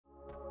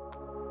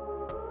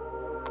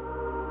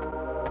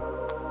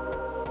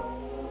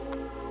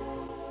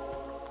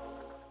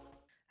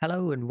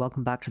Hello and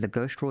welcome back to the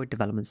Go-Stroid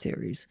development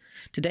series.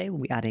 Today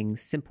we'll be adding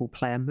simple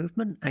player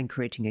movement and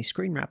creating a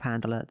screen wrap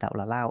handler that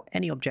will allow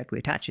any object we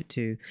attach it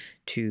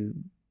to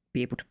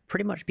be able to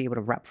pretty much be able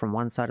to wrap from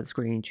one side of the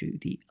screen to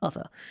the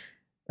other.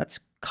 That's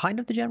kind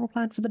of the general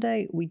plan for the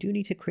day. We do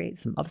need to create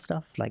some other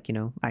stuff, like,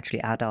 actually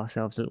add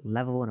ourselves a little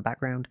level and a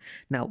background.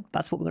 Now,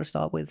 that's what we're going to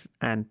start with,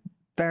 and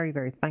very,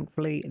 very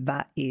thankfully,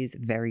 that is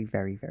very,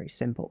 very, very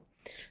simple.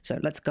 So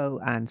let's go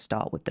and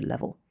start with the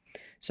level.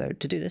 So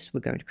to do this,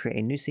 we're going to create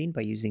a new scene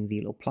by using the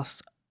little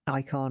plus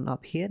icon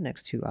up here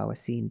next to our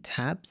scene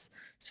tabs.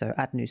 So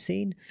add new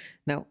scene.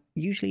 Now,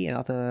 usually in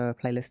other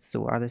playlists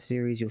or other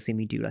series, you'll see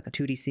me do like a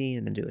 2D scene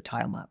and then do a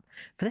tile map.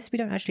 For this, we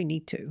don't actually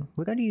need to.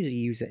 We're going to use a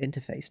user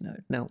interface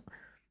node. Now,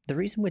 the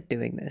reason we're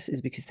doing this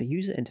is because the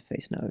user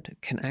interface node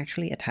can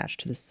actually attach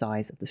to the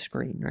size of the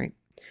screen, right?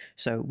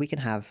 So we can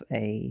have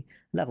a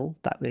level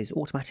that is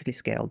automatically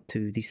scaled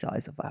to the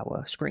size of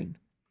our screen.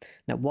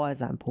 Now, why is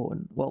that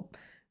important? Well,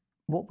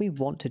 what we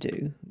want to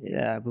do,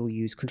 we'll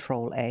use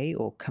Control A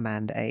or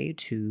Command A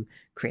to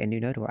create a new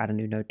node or add a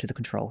new node to the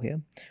control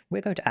here.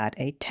 We're going to add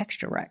a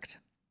texture rect.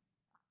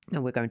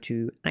 And we're going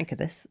to anchor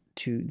this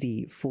to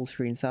the full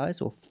screen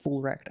size or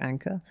full rect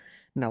anchor.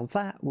 Now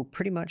that will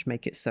pretty much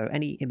make it so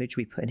any image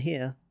we put in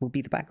here will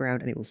be the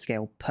background and it will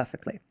scale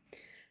perfectly.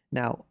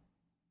 Now,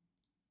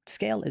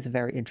 scale is a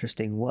very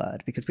interesting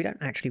word because we don't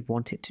actually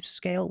want it to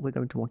scale, we're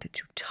going to want it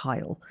to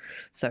tile.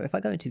 So if I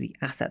go into the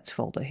assets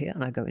folder here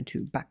and I go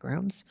into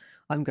backgrounds,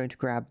 I'm going to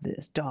grab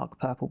this dark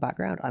purple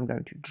background, I'm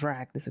going to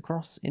drag this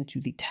across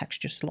into the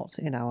texture slots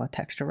in our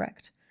texture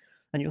rect,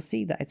 and you'll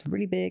see that it's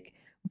really big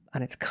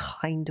and it's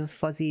kind of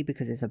fuzzy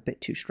because it's a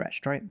bit too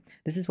stretched, right?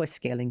 This is why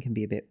scaling can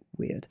be a bit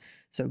weird.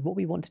 So what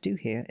we want to do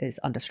here is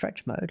under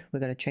stretch mode,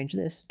 we're going to change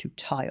this to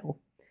tile.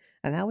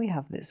 And now we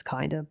have this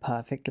kind of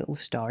perfect little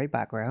starry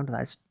background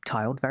that's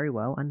tiled very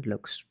well and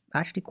looks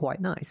actually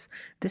quite nice.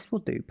 This will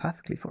do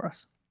perfectly for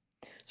us.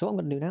 So what I'm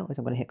going to do now is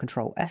I'm going to hit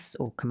Control S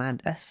or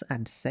Command S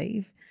and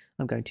save.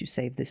 I'm going to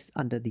save this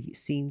under the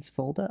scenes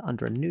folder,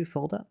 under a new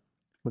folder.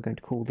 We're going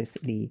to call this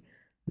the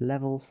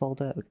level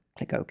folder.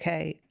 Click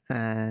OK.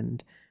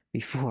 And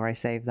before I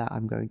save that,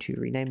 I'm going to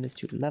rename this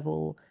to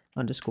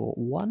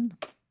level_1.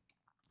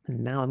 And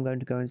now I'm going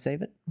to go and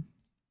save it.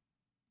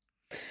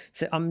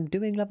 So I'm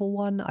doing level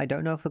 1. I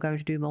don't know if we're going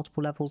to do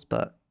multiple levels,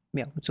 but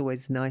yeah, it's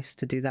always nice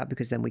to do that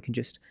because then we can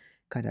just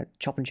kind of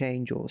chop and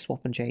change or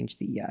swap and change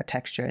the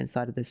texture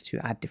inside of this to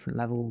add different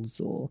levels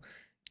or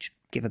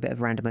give a bit of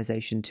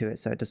randomization to it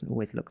so it doesn't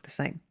always look the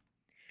same.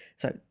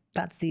 So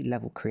that's the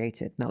level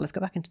created. Now let's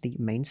go back into the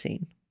main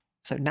scene.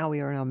 So now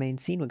we are in our main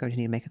scene, we're going to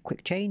need to make a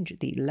quick change.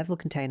 The level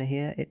container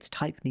here, its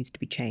type needs to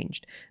be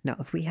changed. Now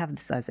if we have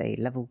this as a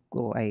level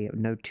or a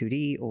node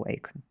 2D or a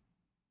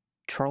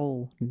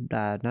control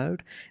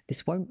node,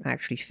 this won't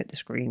actually fit the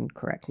screen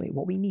correctly.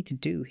 What we need to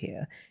do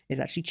here is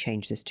actually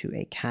change this to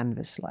a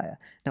canvas layer.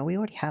 Now we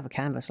already have a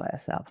canvas layer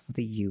set up for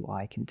the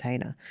UI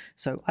container,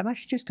 so I'm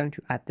actually just going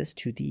to add this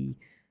to the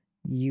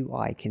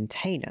UI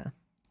container.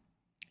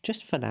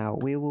 Just for now,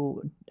 we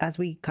will, as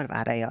we kind of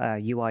add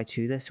a UI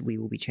to this, we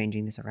will be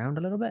changing this around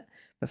a little bit,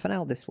 but for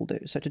now this will do.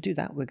 So to do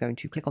that, we're going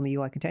to click on the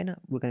UI container,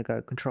 we're going to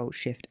go Control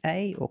Shift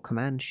A or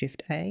Command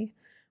Shift A.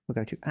 We're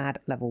going to add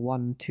level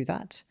 1 to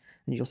that,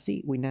 and you'll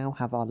see we now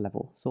have our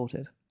level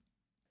sorted.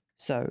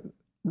 So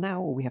now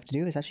all we have to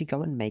do is actually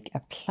go and make a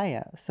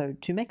player. So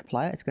to make a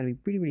player, it's going to be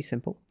really, really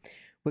simple.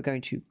 We're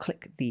going to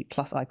click the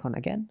plus icon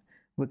again.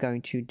 We're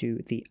going to do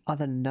the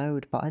other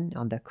node button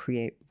under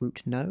Create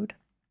Root Node.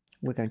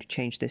 We're going to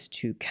change this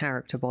to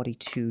Character Body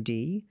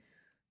 2D,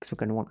 because we're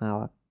going to want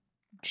our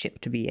ship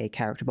to be a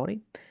character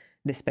body.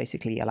 This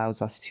basically allows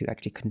us to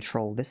actually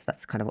control this.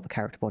 That's kind of what the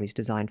character body is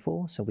designed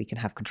for, so we can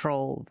have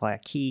control via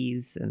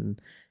keys and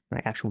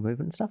like actual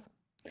movement and stuff.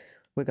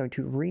 We're going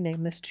to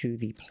rename this to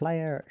the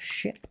player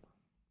ship.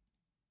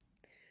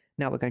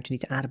 Now we're going to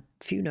need to add a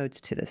few nodes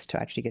to this to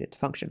actually get it to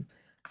function.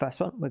 First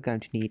one, we're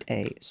going to need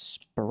a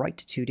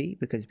sprite 2D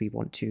because we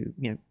want to,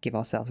 give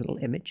ourselves a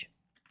little image.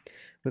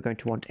 We're going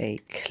to want a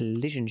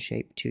collision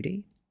shape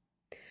 2D.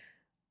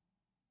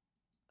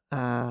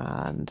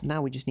 And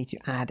now we just need to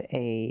add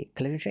a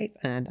collision shape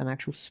and an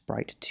actual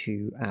sprite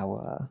to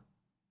our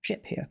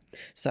ship here.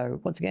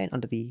 So once again,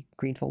 under the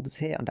green folders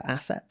here, under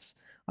assets,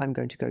 I'm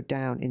going to go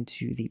down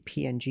into the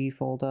PNG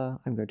folder.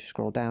 I'm going to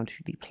scroll down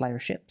to the player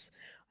ships.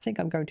 I think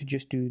I'm going to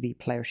just do the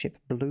player ship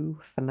blue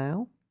for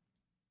now.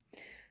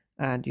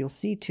 And you'll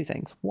see two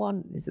things.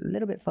 One is a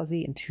little bit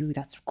fuzzy, and two,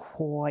 that's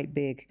quite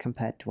big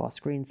compared to our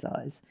screen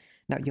size.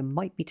 Now you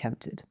might be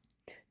tempted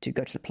to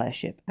go to the player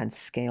ship and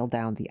scale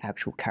down the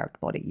actual character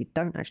body. You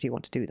don't actually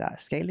want to do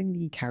that. Scaling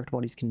the character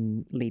bodies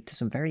can lead to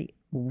some very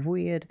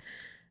weird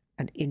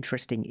and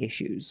interesting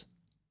issues.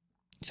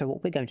 So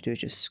what we're going to do is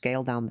just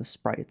scale down the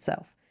sprite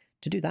itself.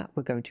 To do that,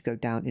 we're going to go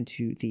down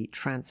into the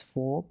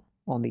transform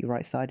on the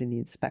right side in the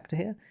inspector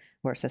here,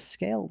 where it says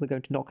scale. We're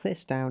going to knock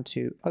this down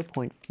to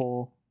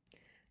 0.4,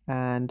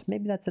 and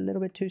maybe that's a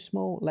little bit too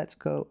small. Let's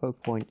go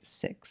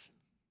 0.6.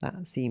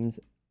 That seems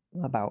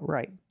about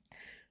right.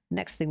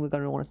 Next thing we're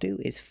going to want to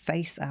do is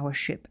face our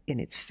ship in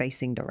its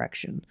facing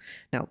direction.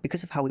 Now,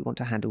 because of how we want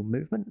to handle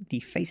movement, the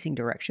facing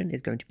direction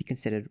is going to be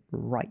considered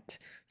right.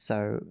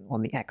 So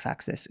on the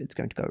x-axis, it's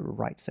going to go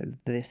right, so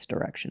this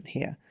direction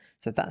here.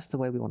 So that's the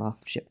way we want our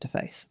ship to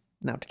face.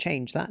 Now, to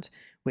change that,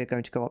 we're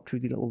going to go up to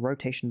the little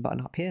rotation button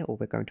up here, or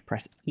we're going to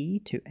press E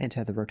to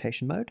enter the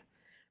rotation mode.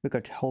 We're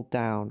going to hold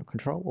down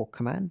Control or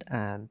Command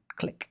and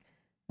click,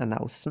 and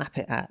that will snap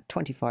it at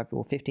 25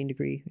 or 15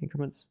 degree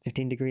increments,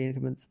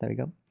 there we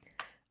go.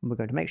 And we're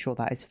going to make sure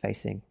that is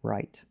facing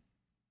right.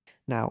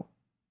 Now,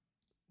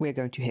 we're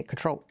going to hit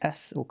Control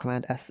S or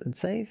Command S and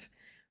save.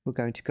 We're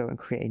going to go and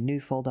create a new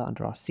folder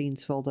under our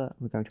scenes folder.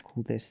 We're going to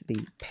call this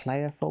the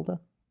player folder.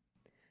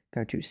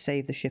 Going to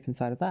save the ship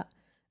inside of that.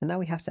 And now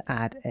we have to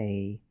add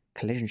a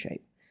collision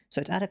shape.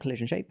 So to add a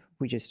collision shape,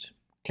 we just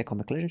click on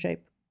the collision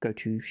shape, go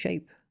to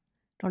shape.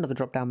 Under the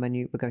drop down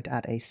menu, we're going to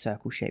add a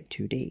circle shape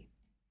 2D.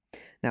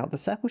 Now the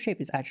circle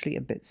shape is actually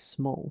a bit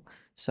small.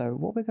 So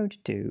what we're going to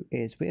do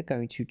is we're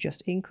going to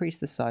just increase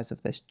the size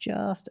of this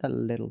just a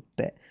little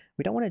bit.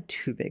 We don't want it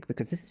too big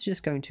because this is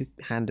just going to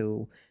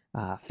handle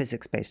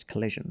physics-based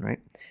collision, right?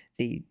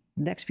 The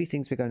next few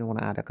things we're going to want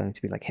to add are going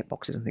to be like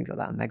hitboxes and things like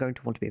that, and they're going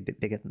to want to be a bit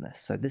bigger than this.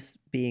 So this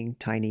being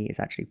tiny is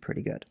actually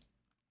pretty good.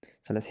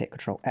 So let's hit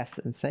Control S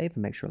and save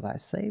and make sure that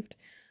is saved.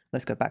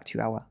 Let's go back to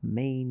our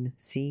main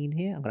scene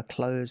here. I'm going to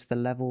close the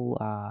level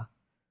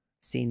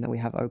scene that we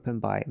have open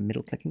by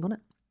middle clicking on it.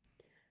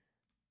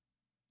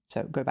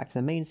 So go back to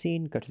the main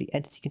scene, go to the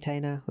entity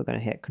container. We're going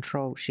to hit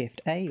Control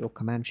Shift A or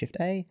Command Shift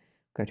A.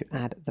 We're going to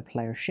add the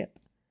player ship.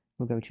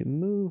 We're going to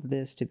move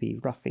this to be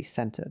roughly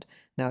centered.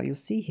 Now you'll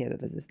see here that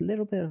there's this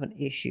little bit of an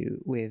issue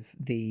with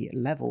the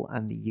level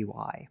and the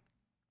UI.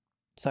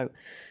 So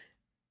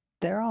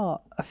there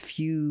are a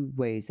few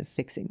ways of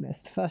fixing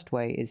this. The first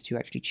way is to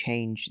actually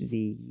change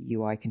the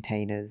UI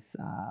containers.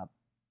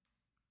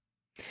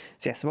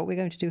 So what we're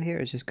going to do here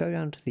is just go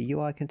down to the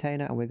UI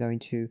container and we're going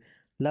to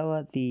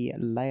lower the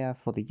layer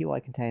for the UI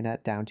container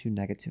down to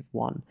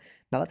 -1.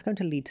 Now that's going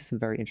to lead to some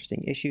very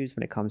interesting issues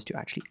when it comes to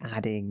actually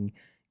adding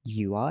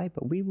UI,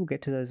 but we will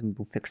get to those and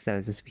we'll fix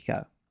those as we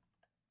go.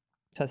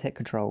 So let's hit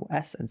Control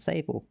S and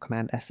save or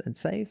Command S and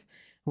save.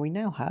 And we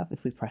now have,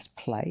 if we press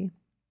play,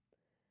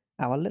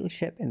 our little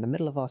ship in the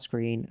middle of our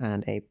screen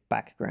and a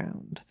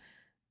background.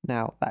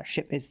 Now that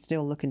ship is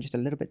still looking just a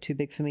little bit too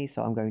big for me,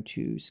 so I'm going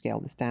to scale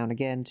this down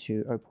again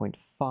to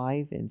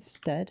 0.5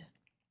 instead.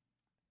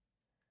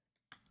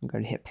 I'm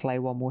going to hit play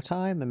one more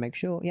time and make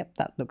sure, yep,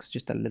 that looks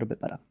just a little bit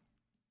better.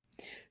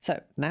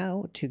 So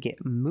now to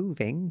get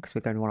moving, because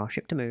we're going to want our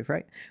ship to move,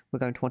 right? We're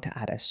going to want to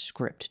add a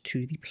script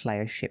to the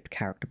player ship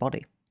character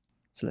body.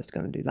 So let's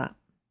go and do that.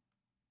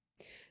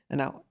 And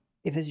now,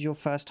 if this is your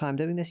first time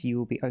doing this, you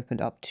will be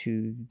opened up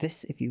to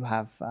this if you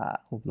have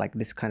like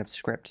this kind of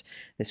script,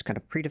 this kind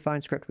of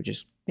predefined script, which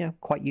is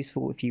quite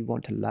useful if you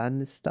want to learn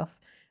this stuff.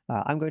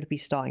 I'm going to be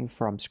starting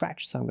from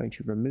scratch, so I'm going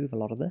to remove a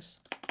lot of this.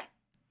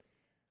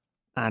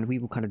 And we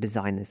will kind of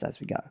design this as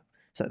we go.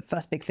 So the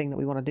first big thing that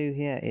we want to do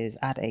here is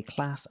add a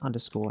class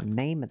underscore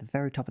name at the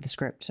very top of the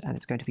script, and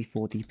it's going to be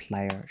for the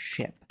player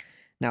ship.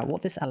 Now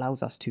what this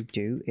allows us to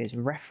do is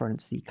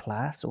reference the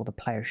class or the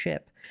player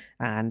ship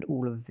and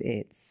all of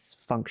its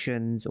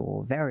functions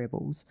or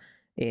variables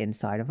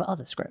inside of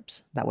other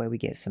scripts. That way we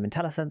get some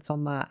IntelliSense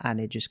on that,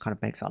 and it just kind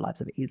of makes our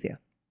lives a bit easier.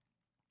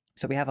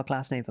 So we have a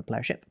class name for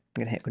player ship.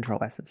 I'm going to hit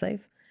Control S and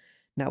save.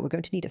 Now we're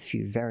going to need a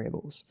few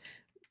variables.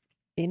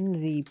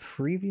 In the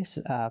previous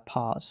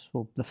part,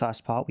 or the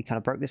first part, we kind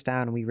of broke this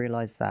down and we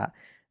realized that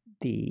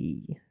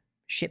the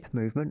ship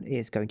movement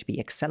is going to be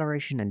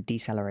acceleration and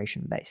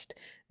deceleration based.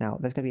 Now,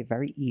 there's going to be a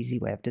very easy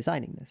way of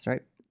designing this,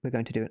 right? We're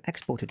going to do an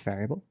exported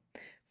variable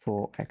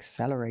for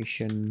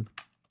acceleration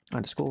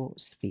underscore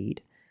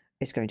speed.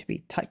 It's going to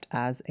be typed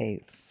as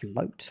a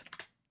float,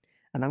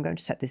 and I'm going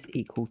to set this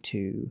equal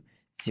to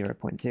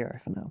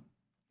 0.0 for now.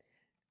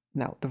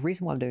 Now, the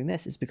reason why I'm doing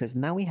this is because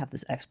now we have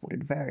this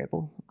exported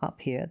variable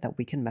up here that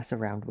we can mess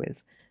around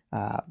with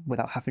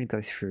without having to go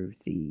through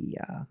the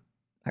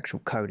actual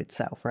code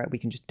itself, right? We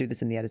can just do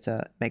this in the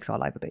editor. It makes our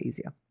life a bit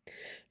easier.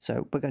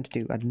 So we're going to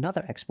do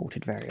another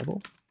exported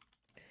variable,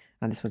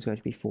 and this one's going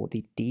to be for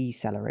the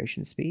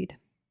deceleration speed.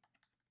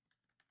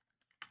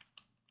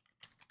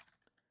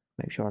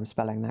 Make sure I'm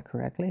spelling that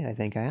correctly. I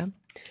think I am.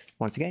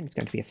 Once again, it's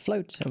going to be a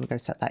float, and we're going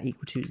to set that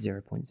equal to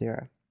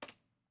 0.0.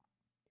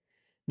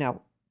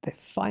 Now, the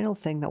final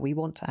thing that we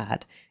want to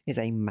add is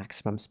a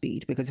maximum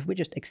speed, because if we're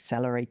just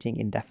accelerating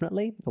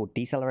indefinitely or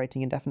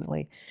decelerating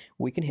indefinitely,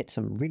 we can hit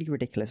some really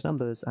ridiculous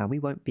numbers and we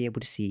won't be able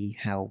to see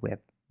how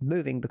we're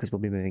moving because we'll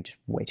be moving just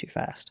way too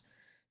fast.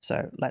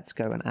 So let's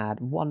go and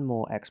add one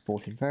more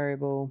exported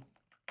variable.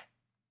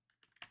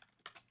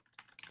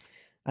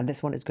 And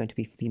this one is going to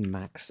be for the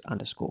max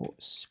underscore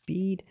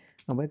speed.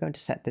 And we're going to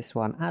set this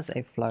one as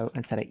a float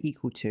and set it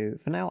equal to,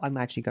 for now, I'm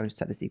actually going to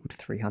set this equal to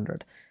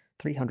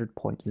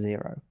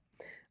 300.0.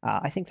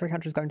 I think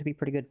 300 is going to be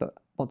pretty good, but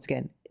once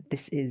again,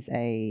 this is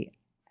a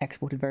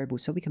exported variable,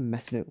 so we can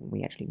mess with it when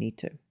we actually need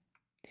to.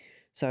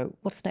 So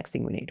what's the next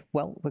thing we need?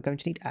 Well, we're going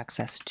to need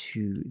access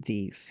to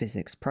the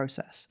physics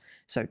process.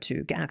 So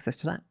to get access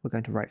to that, we're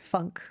going to write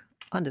func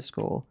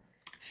underscore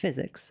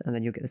physics, and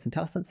then you'll get this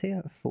IntelliSense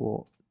here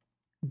for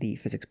the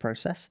physics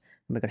process.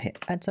 And we're going to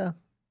hit enter, and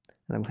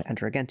then we'll hit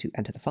enter again to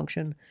enter the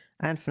function.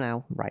 And for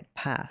now, write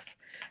pass.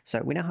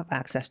 So we now have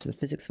access to the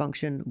physics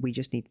function. We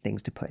just need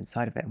things to put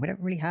inside of it. And we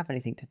don't really have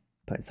anything to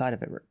put inside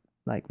of it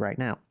like right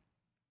now.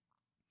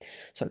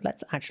 So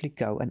let's actually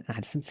go and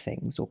add some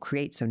things or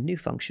create some new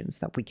functions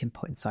that we can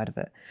put inside of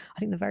it. I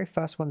think the very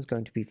first one is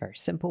going to be very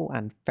simple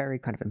and very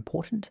kind of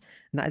important,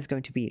 and that is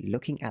going to be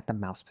looking at the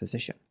mouse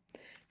position.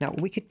 Now,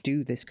 we could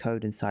do this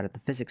code inside of the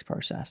physics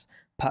process.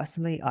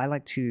 Personally, I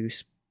like to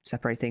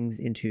separate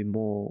things into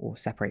more or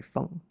separate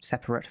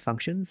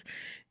functions,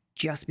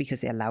 just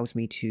because it allows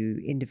me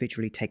to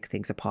individually take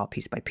things apart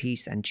piece by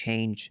piece and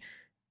change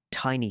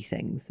tiny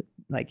things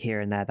like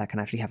here and there that can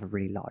actually have a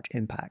really large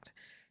impact.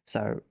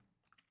 So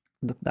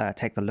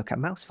take the look at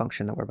mouse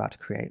function that we're about to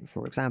create,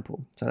 for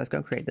example. So let's go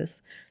and create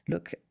this.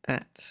 Look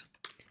at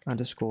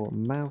underscore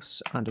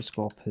mouse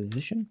underscore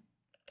position.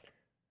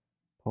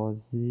 There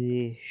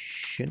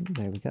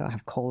we go. I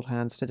have cold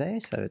hands today,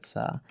 so it's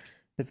a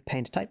bit of a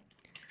pain to type.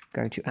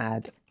 Going to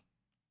add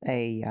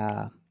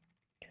a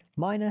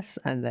minus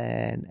and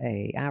then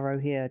a arrow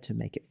here to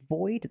make it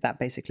void. That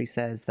basically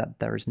says that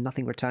there is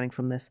nothing returning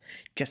from this,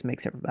 just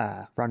makes it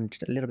run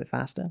just a little bit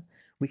faster.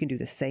 We can do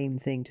the same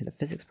thing to the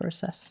physics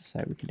process,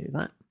 so we can do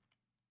that.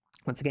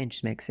 Once again,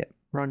 just makes it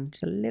run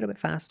just a little bit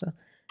faster.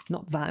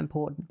 Not that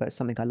important, but it's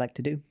something I like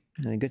to do,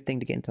 and a good thing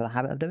to get into the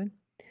habit of doing.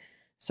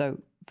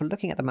 So for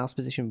looking at the mouse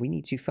position, we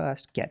need to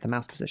first get the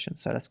mouse position.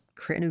 So let's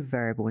create a new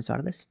variable inside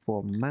of this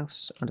for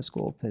mouse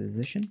underscore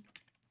position.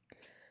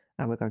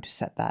 And we're going to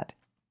set that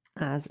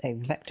as a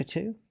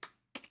vector2,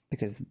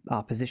 because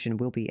our position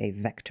will be a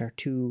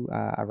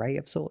vector2 array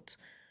of sorts.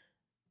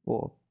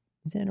 Or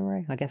is it an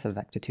array? I guess a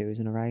vector2 is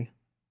an array,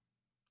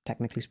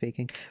 technically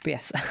speaking. But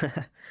yes,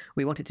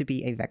 we want it to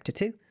be a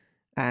vector2.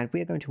 And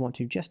we are going to want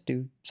to just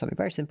do something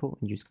very simple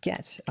and use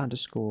get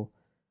underscore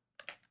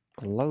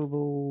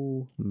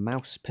global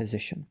mouse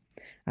position.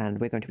 And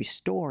we're going to be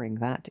storing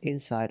that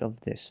inside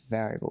of this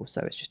variable.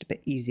 So it's just a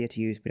bit easier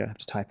to use. We don't have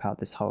to type out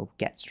this whole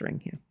get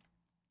string here.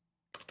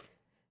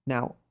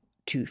 Now,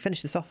 to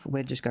finish this off,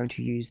 we're just going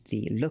to use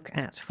the look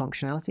at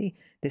functionality.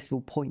 This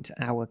will point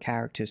our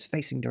character's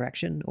facing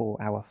direction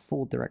or our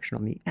forward direction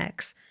on the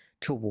X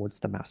towards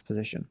the mouse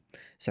position.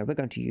 So we're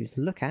going to use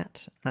look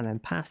at and then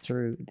pass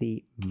through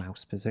the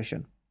mouse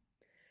position.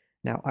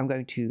 Now I'm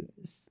going to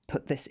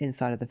put this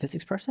inside of the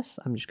physics process.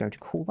 I'm just going to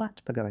call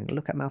that by going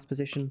look at mouse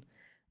position,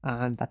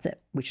 and that's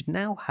it. We should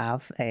now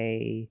have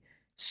a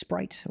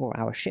sprite, or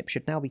our ship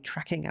should now be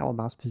tracking our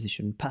mouse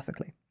position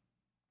perfectly.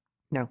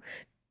 Now,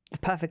 the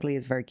perfectly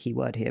is a very key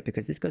word here,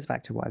 because this goes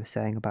back to what I was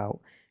saying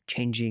about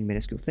changing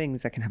minuscule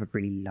things that can have a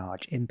really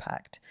large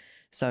impact.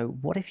 So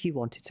what if you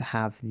wanted to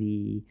have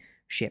the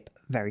ship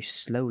very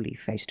slowly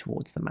face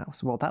towards the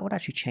mouse? Well, that would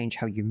actually change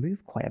how you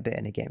move quite a bit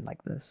in a game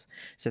like this.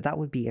 So that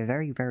would be a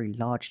very, very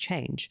large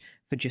change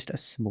for just a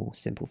small,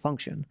 simple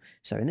function.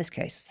 So in this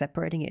case,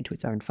 separating it into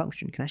its own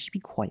function can actually be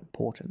quite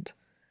important.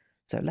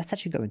 So let's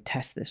actually go and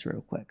test this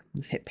real quick.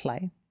 Let's hit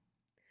play.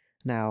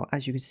 Now,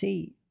 as you can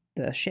see,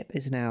 the ship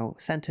is now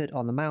centered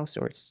on the mouse,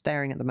 or it's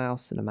staring at the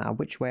mouse, and no matter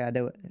which way I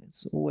do it,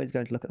 it's always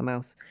going to look at the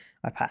mouse.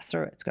 I pass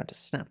through it, it's going to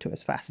snap to it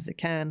as fast as it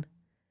can,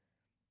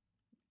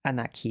 and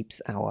that keeps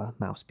our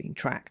mouse being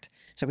tracked.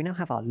 So we now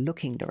have our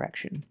looking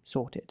direction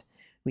sorted.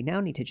 We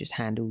now need to just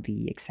handle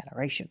the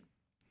acceleration.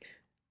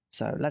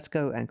 So let's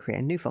go and create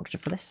a new function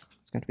for this.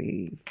 It's going to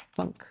be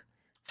func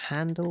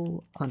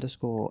handle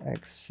underscore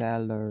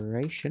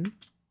acceleration.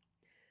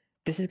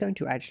 This is going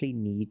to actually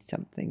need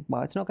something.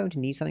 Well, it's not going to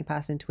need something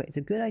passed into it. It's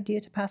a good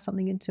idea to pass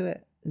something into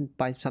it. And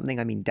by something,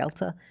 I mean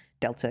delta.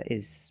 Delta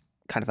is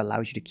kind of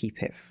allows you to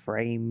keep it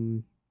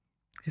frame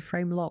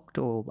locked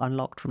or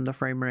unlocked from the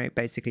frame rate.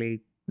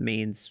 Basically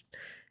means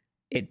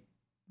it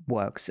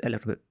works a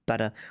little bit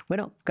better. We're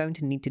not going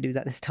to need to do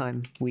that this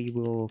time. We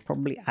will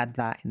probably add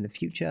that in the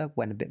future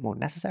when a bit more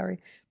necessary.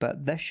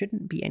 But there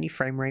shouldn't be any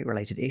frame rate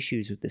related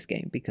issues with this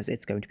game, because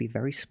it's going to be a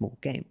very small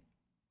game.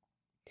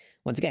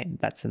 Once again,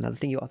 that's another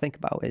thing you got to think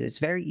about. It's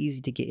very easy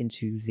to get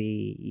into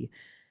the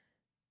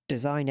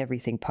design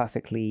everything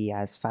perfectly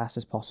as fast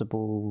as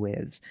possible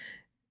with,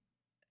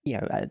 you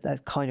know, a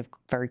kind of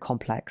very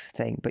complex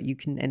thing, but you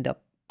can end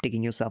up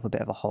digging yourself a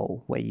bit of a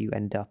hole where you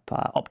end up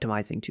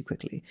optimizing too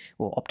quickly,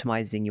 or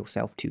optimizing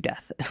yourself to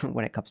death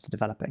when it comes to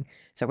developing.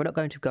 So we're not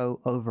going to go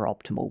over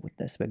optimal with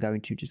this. We're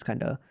going to just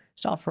kind of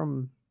start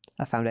from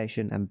a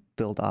foundation and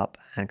build up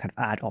and kind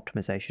of add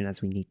optimization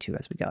as we need to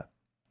as we go.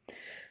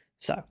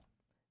 So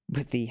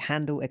with the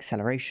handle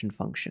acceleration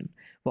function,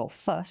 well,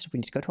 first we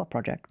need to go to our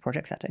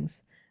project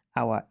settings,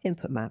 our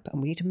input map,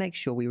 and we need to make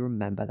sure we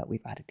remember that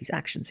we've added these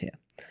actions here.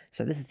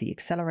 So this is the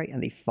accelerate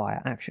and the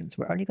fire actions.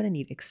 We're only going to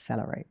need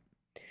accelerate.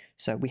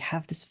 So we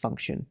have this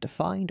function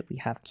defined, we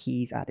have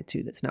keys added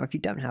to this. Now, if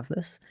you don't have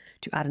this,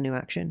 to add a new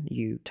action,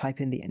 you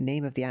type in the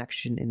name of the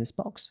action in this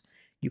box,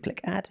 you click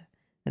add,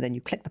 and then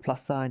you click the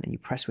plus sign and you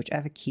press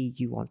whichever key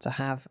you want to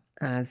have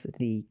as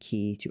the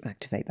key to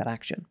activate that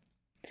action.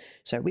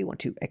 So we want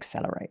to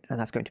accelerate, and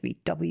that's going to be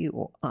W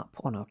or up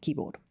on our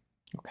keyboard.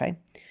 Okay,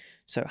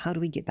 so how do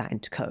we get that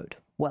into code?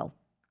 Well,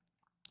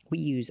 we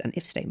use an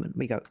if statement.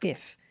 We go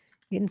if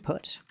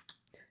input,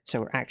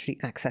 so we're actually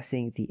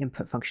accessing the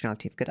input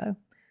functionality of Godot,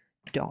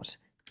 dot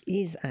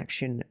is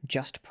action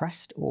just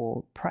pressed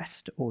or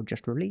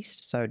just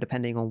released. So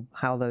depending on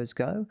how those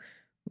go,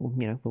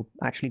 we'll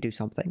actually do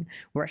something.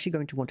 We're actually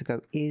going to want to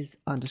go is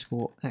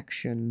underscore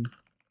action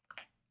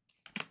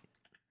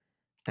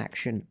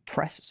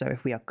press. So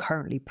if we are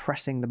currently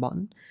pressing the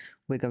button,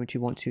 we're going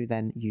to want to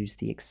then use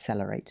the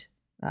accelerate.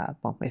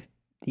 If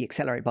the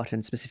accelerate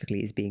button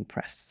specifically is being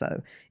pressed.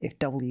 So if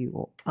W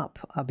or up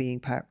are being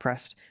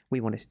pressed,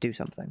 we want it to do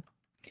something.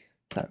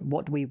 So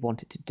what do we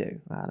want it to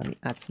do? Let me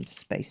add some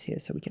space here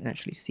so we can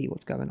actually see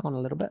what's going on a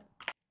little bit.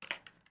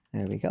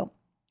 There we go.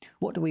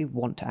 What do we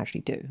want to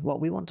actually do? Well,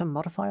 we want to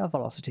modify our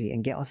velocity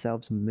and get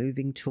ourselves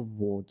moving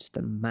towards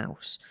the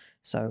mouse.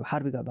 So how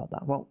do we go about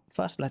that? Well,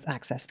 first let's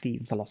access the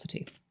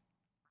velocity.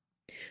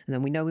 And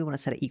then we know we want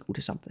to set it equal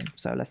to something.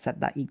 So let's set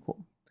that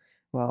equal.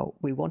 Well,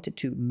 we want it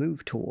to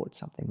move towards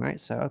something,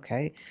 right? So,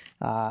 okay,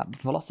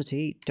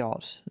 velocity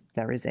dot,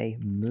 there is a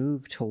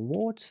move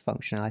towards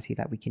functionality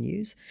that we can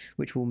use,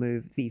 which will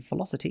move the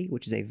velocity,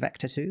 which is a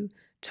vector2,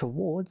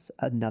 towards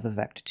another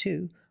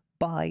vector2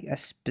 by a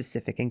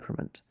specific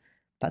increment.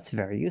 That's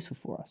very useful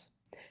for us.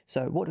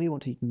 So what do we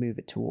want to move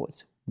it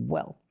towards?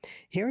 Well,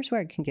 here's where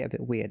it can get a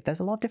bit weird.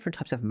 There's a lot of different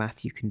types of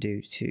math you can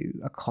do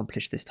to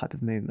accomplish this type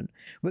of movement.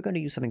 We're going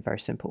to use something very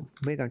simple.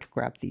 We're going to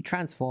grab the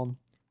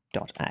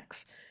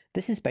transform.x.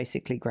 This is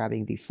basically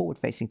grabbing the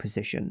forward-facing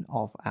position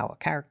of our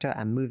character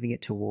and moving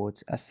it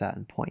towards a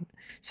certain point.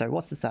 So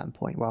what's the certain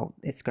point? Well,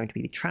 it's going to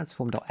be the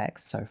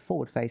transform.x, so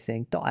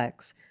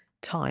forward-facing.x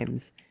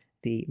times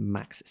the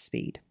max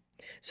speed.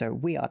 So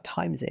we are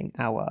timesing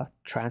our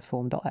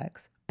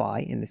transform.x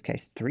by, in this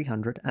case,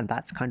 300, and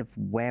that's kind of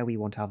where we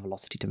want our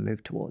velocity to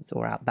move towards,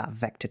 or that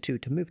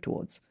vector2 to move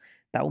towards.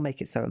 That will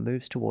make it so it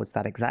moves towards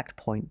that exact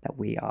point that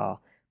we are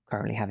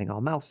currently having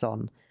our mouse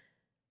on,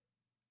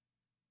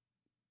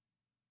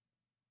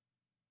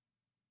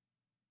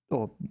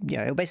 or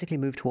it'll basically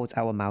move towards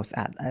our mouse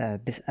at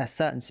a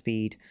certain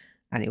speed,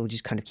 and it will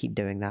just kind of keep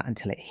doing that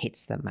until it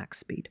hits the max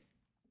speed.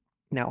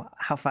 Now,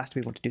 how fast do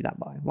we want to do that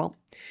by? Well,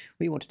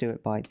 we want to do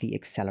it by the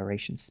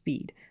acceleration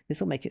speed. This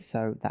will make it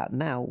so that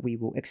now we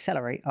will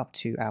accelerate up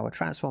to our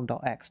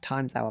transform.x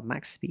times our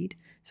max speed,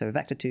 so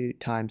vector2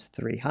 times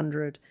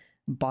 300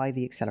 by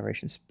the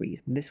acceleration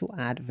speed. This will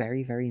add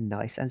very, very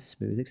nice and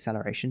smooth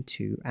acceleration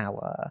to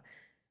our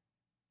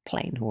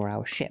plane or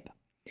our ship.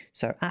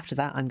 So after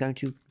that, I'm going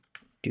to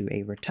do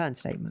a return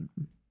statement.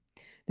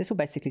 This will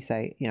basically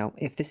say,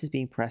 if this is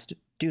being pressed,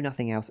 do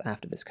nothing else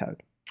after this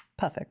code.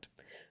 Perfect.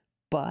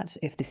 But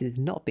if this is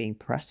not being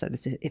pressed, so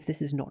if this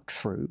is not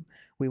true,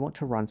 we want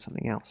to run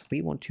something else.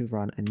 We want to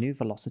run a new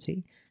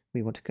velocity.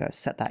 We want to go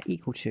set that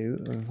equal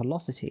to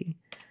velocity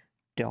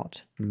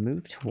dot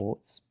move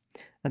towards.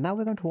 And now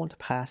we're going to want to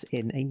pass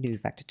in a new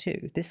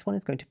vector2. This one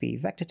is going to be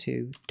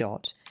vector2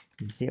 dot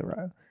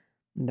 0.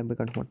 And then we're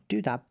going to want to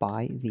do that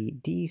by the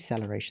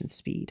deceleration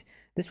speed.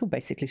 This will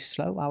basically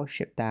slow our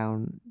ship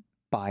down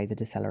by the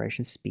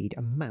deceleration speed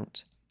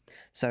amount.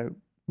 So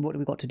what do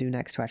we got to do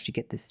next to actually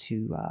get this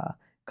to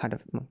kind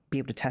of be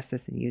able to test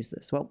this and use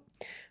this? Well,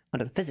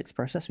 under the physics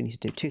process, we need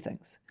to do two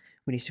things.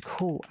 We need to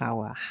call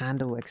our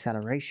handle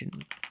acceleration.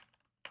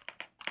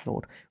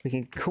 We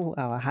can call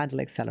our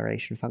handle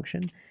acceleration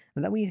function,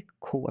 and then we need to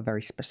call a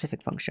very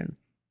specific function.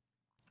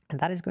 And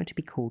that is going to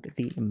be called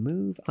the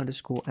move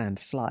underscore and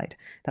slide.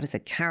 That is a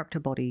character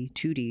body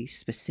 2D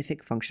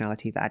specific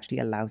functionality that actually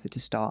allows it to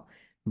start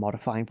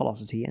modifying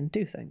velocity and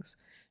do things.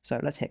 So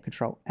let's hit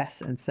Control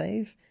S and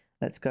save.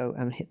 Let's go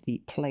and hit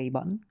the play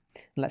button.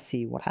 Let's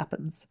see what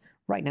happens.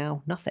 Right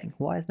now, nothing.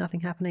 Why is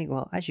nothing happening?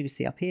 Well, as you can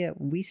see up here,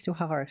 we still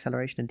have our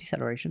acceleration and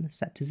deceleration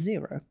set to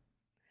 0.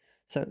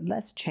 So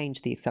let's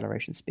change the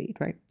acceleration speed,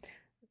 right?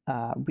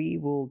 We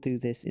will do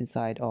this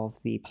inside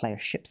of the player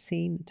ship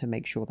scene to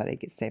make sure that it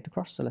gets saved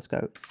across. So let's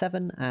go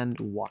 7 and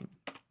 1.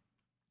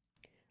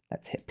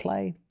 Let's hit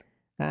play.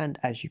 And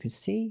as you can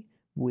see,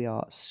 we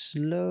are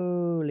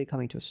slowly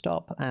coming to a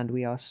stop and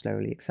we are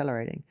slowly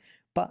accelerating.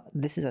 But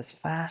this is as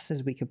fast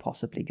as we can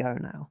possibly go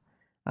now.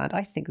 And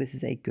I think this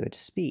is a good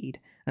speed.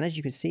 And as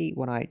you can see,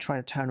 when I try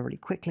to turn really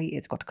quickly,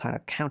 it's got to kind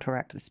of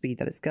counteract the speed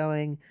that it's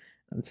going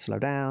and slow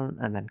down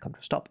and then come to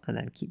a stop and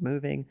then keep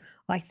moving.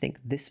 I think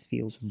this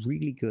feels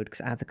really good because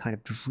it adds a kind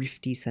of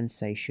drifty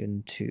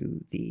sensation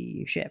to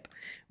the ship,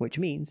 which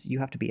means you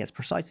have to be as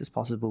precise as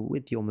possible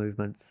with your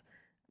movements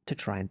to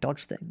try and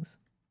dodge things.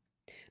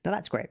 Now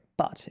that's great,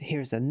 but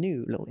here's a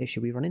new little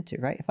issue we run into,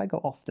 right? If I go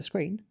off the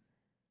screen,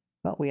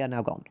 well, we are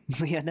now gone.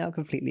 We are now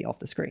completely off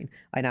the screen.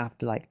 I now have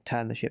to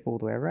turn the ship all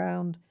the way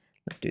around.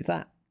 Let's do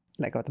that.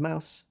 Let go of the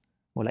mouse,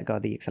 or let go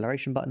of the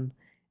acceleration button,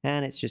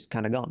 and it's just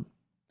kind of gone.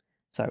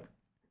 So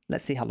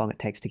let's see how long it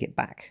takes to get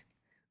back.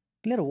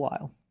 A little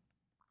while.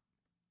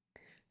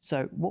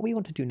 So what we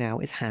want to do now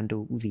is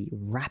handle the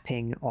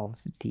wrapping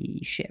of the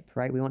ship,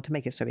 right? We want to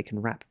make it so it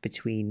can wrap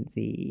between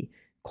the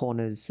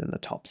corners and the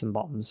tops and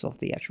bottoms of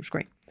the actual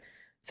screen.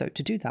 So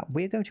to do that,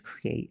 we're going to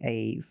create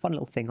a fun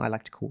little thing I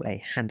like to call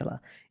a handler.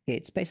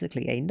 It's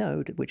basically a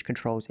node which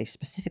controls a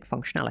specific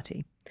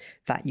functionality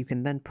that you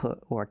can then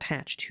put or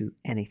attach to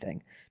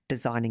anything.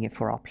 Designing it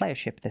for our player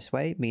ship this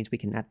way means we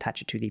can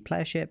attach it to the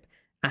player ship,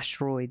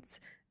 asteroids,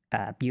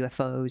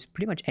 UFOs,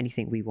 pretty much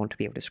anything we want to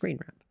be able to screen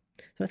wrap.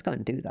 So let's go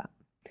and do that.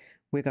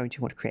 We're going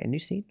to want to create a new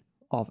scene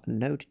of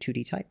node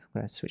 2D type. I'm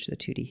going to switch to the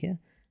 2D here.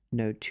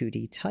 Node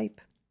 2D type.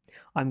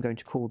 I'm going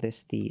to call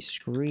this the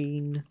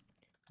screen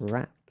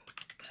wrap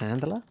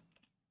handler.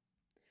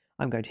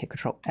 I'm going to hit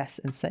Control S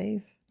and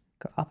save.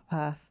 Go upper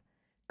path.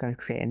 Going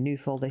to create a new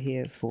folder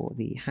here for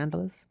the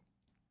handlers.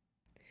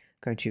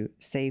 Going to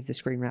save the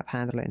screen wrap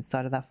handler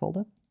inside of that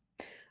folder.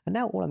 And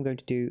now all I'm going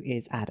to do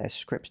is add a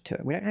script to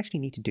it. We don't actually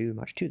need to do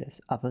much to this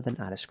other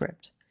than add a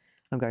script.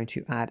 I'm going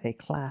to add a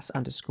class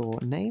underscore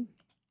name.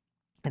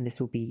 And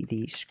this will be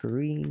the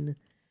screen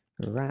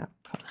wrap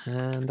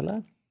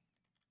handler.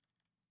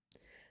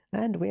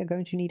 And we are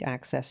going to need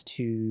access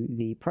to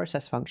the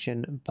process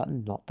function, but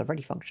not the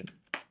ready function.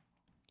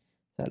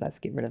 So let's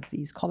get rid of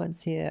these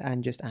comments here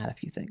and just add a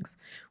few things.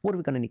 What are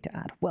we going to need to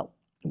add? Well,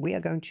 we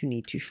are going to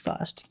need to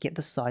first get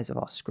the size of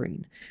our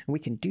screen. And we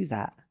can do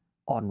that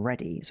on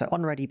ready. So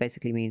on ready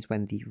basically means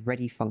when the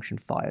ready function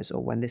fires,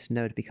 or when this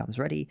node becomes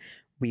ready,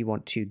 we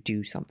want to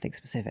do something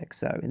specific.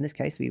 So in this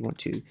case, we want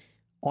to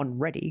on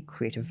ready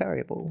create a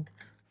variable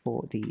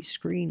for the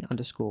screen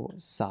underscore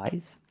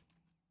size.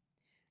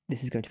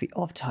 This is going to be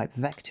of type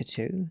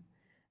vector2,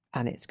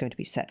 and it's going to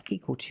be set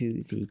equal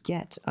to the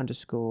get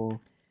underscore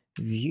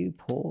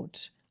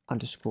viewport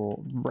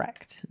underscore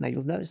rect. Now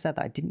you'll notice that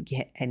I didn't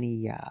get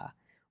any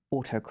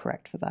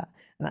autocorrect for that,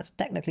 and that's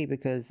technically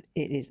because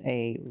it is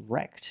a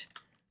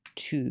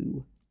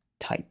rect2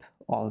 type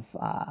of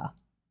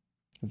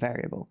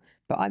variable.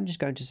 But I'm just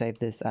going to save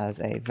this as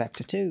a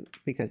vector2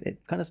 because it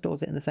kind of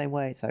stores it in the same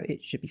way, so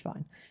it should be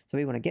fine. So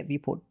we want to get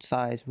viewport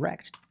size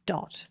rect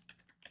dot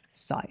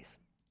size.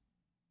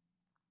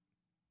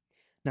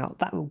 Now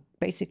that will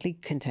basically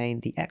contain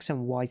the x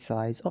and y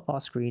size of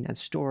our screen and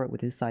store it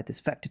within inside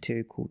this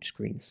vector2 called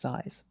screen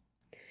size.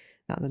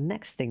 Now the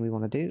next thing we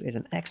want to do is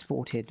an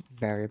exported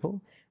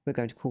variable. We're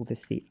going to call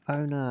this the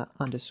owner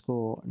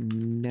underscore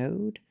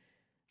node.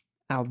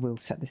 We'll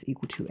set this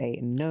equal to a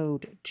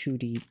node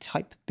 2D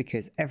type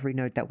because every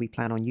node that we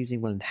plan on using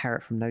will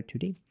inherit from node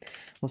 2D.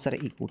 We'll set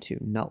it equal to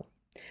null.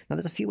 Now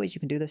there's a few ways you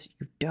can do this.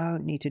 You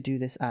don't need to do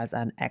this as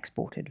an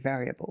exported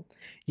variable.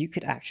 You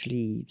could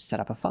actually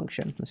set up a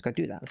function. Let's go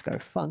do that. Let's go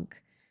func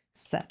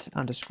set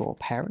underscore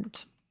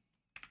parent.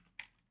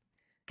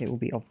 It will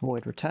be of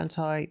void return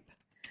type.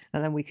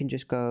 And then we can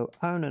just go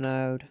owner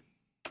node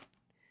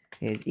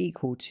is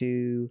equal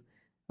to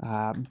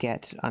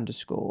get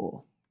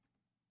underscore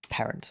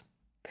parent.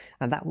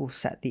 And that will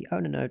set the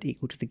owner node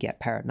equal to the get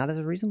parent. Now there's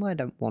a reason why I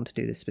don't want to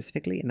do this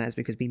specifically, and that is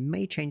because we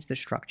may change the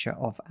structure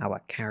of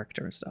our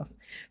character and stuff.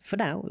 For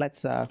now,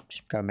 let's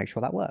just go and make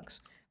sure that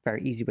works.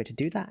 Very easy way to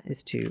do that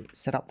is to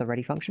set up the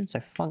ready function. So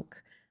func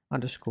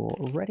underscore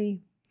ready,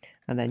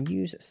 and then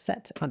use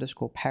set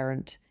underscore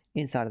parent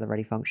inside of the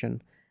ready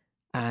function.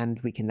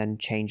 And we can then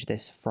change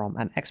this from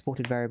an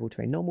exported variable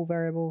to a normal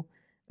variable,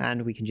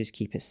 and we can just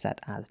keep it set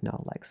as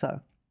null like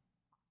so.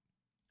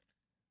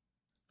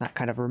 That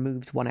kind of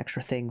removes one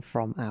extra thing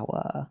from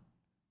our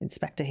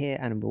inspector here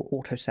and will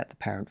auto set the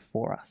parent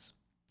for us.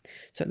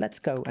 So let's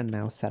go and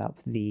now set up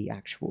the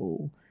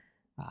actual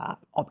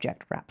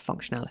object wrap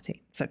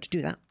functionality. So to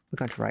do that, we're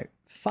going to write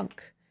func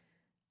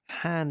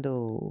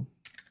handle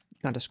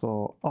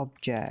underscore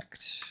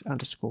object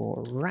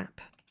underscore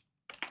wrap.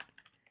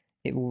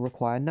 It will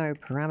require no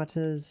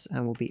parameters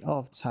and will be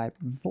of type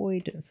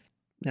void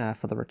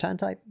for the return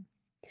type.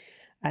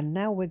 And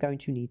now we're going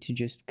to need to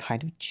just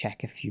kind of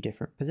check a few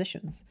different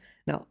positions.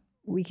 Now,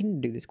 we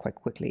can do this quite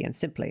quickly and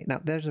simply.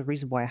 Now, there's a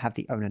reason why I have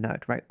the owner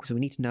node, right? Because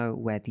we need to know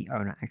where the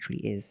owner actually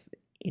is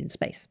in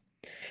space.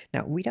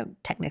 Now, we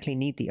don't technically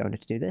need the owner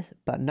to do this,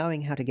 but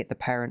knowing how to get the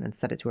parent and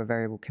set it to a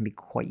variable can be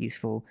quite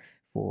useful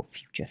for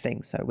future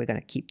things. So we're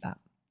going to keep that.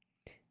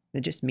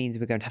 It just means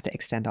we're going to have to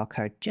extend our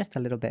code just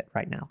a little bit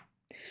right now.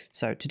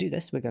 So to do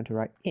this, we're going to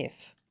write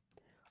if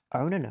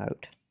owner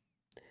node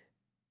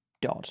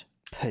dot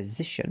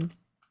position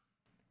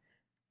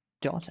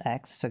dot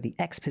x, so the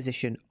x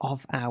position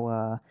of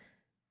our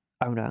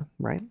owner,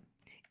 right,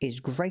 is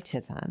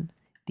greater than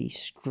the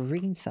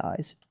screen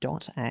size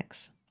dot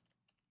x.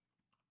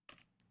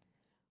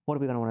 What are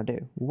we going to want to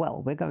do?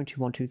 Well, we're going to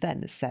want to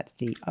then set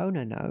the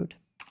owner node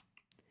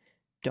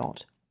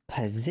dot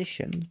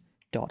position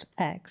dot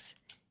x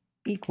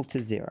equal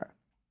to 0.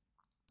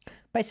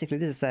 Basically,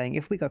 this is saying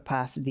if we go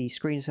past the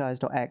screen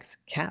size.x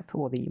cap,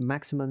 or the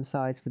maximum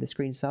size for the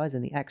screen size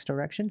in the x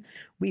direction,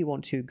 we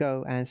want to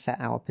go and set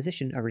our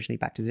position originally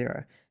back to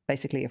 0.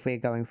 Basically, if we're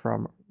going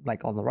from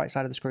like on the right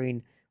side of the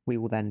screen, we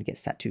will then get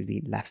set to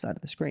the left side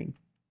of the screen.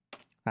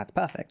 That's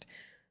perfect.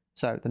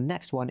 So the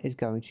next one is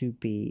going to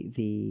be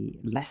the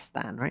less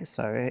than, right?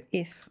 So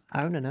if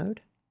owner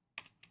node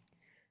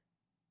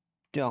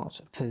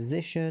dot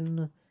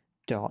position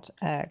dot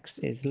x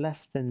is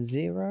less than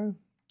 0.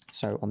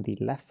 So on the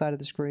left side of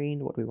the screen,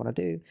 what do we want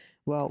to do?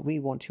 Well, we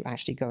want to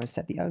actually go and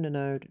set the owner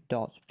node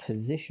dot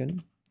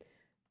position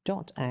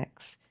dot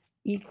x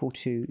equal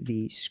to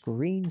the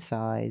screen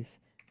size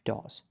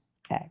dot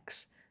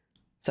x.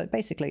 So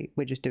basically,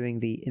 we're just doing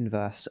the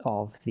inverse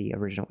of the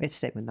original if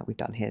statement that we've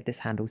done here. This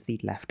handles the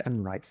left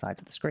and right sides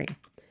of the screen.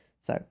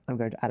 So I'm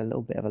going to add a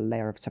little bit of a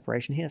layer of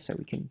separation here so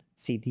we can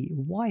see the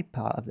y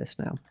part of this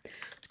now.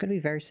 It's going to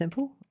be very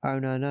simple.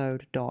 Owner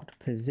node dot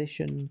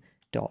position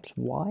dot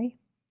y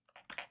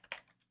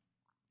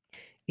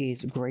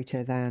is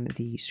greater than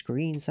the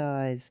screen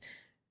size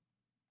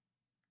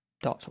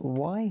dot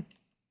y.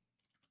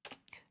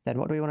 Then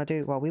what do we want to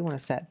do? Well, we want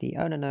to set the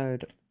owner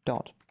node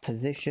dot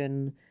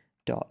position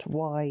dot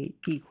y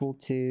equal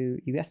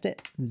to, you guessed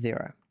it,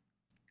 0.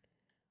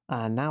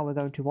 And now we're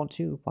going to want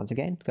to, once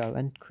again, go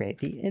and create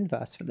the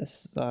inverse for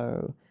this.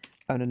 So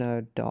owner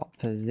node dot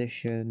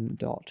position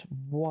dot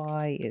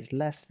y is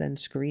less than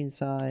screen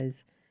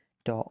size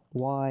dot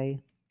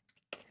y.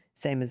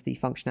 Same as the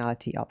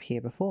functionality up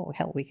here before.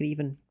 Hell, we could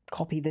even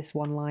copy this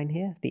one line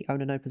here, the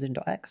owner node position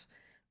dot x,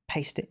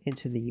 paste it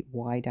into the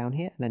y down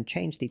here, and then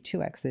change the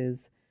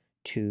 2x's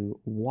to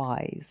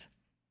y's.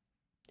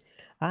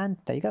 And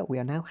there you go, we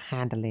are now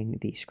handling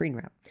the screen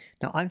wrap.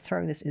 Now I'm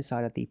throwing this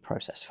inside of the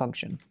process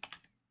function.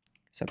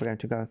 So we're going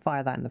to go and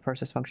fire that in the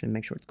process function and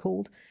make sure it's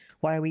called.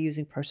 Why are we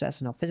using process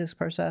and not physics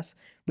process?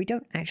 We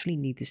don't actually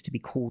need this to be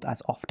called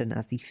as often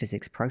as the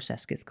physics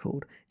process gets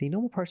called. The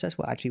normal process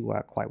will actually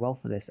work quite well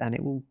for this, and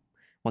it will,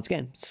 once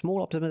again,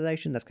 small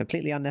optimization that's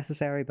completely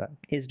unnecessary but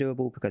is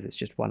doable because it's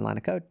just one line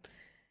of code.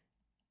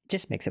 It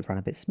just makes it run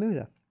a bit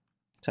smoother.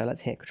 So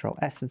let's hit Control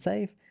S and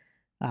save.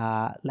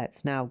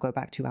 Let's now go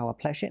back to our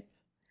player ship.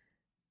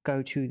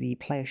 Go to the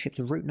player ship's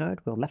root node,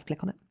 we'll left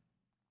click on it.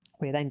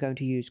 We're then going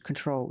to use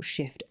Control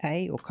Shift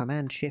A or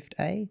Command Shift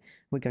A.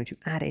 We're going to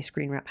add a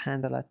screen wrap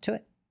handler to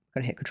it. We're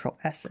going to hit Control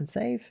S and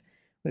save.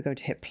 We're going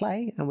to hit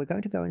play and we're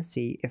going to go and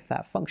see if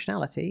that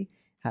functionality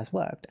has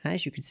worked.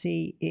 As you can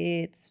see,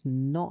 it's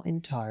not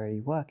entirely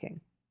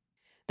working.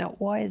 Now,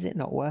 why is it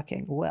not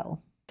working?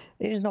 Well,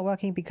 it is not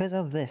working because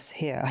of this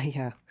here.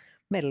 I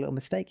made a little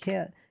mistake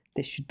here.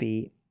 This should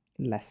be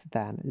less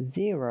than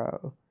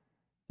 0.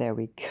 There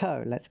we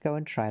go. Let's go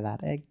and try that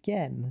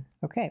again.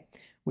 Okay,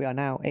 we are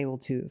now able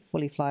to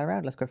fully fly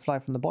around. Let's go fly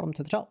from the bottom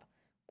to the top.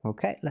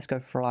 Okay, let's go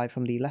fly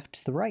from the left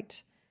to the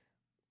right.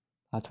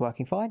 That's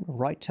working fine.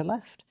 Right to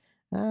left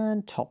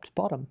and top to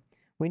bottom.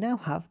 We now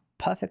have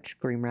perfect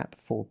screen wrap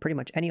for pretty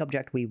much any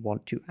object we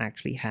want to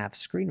actually have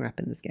screen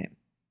wrap in this game.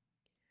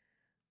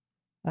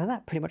 And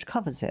that pretty much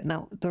covers it.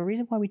 Now, the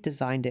reason why we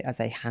designed it as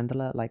a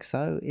handler like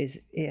so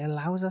is it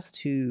allows us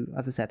to,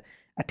 as I said,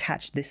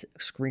 attach this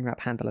screen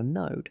wrap handler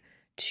node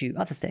to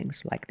other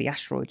things like the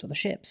asteroids or the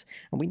ships,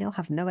 and we now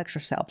have no extra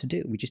setup to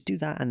do. We just do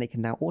that and they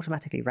can now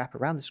automatically wrap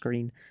around the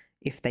screen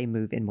if they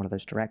move in one of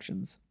those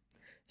directions.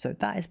 So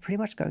that is pretty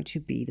much going to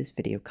be this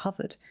video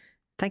covered.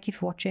 Thank you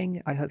for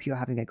watching. I hope you are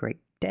having a great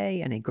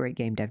day and a great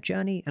game dev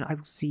journey, and I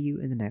will see you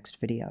in the next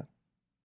video.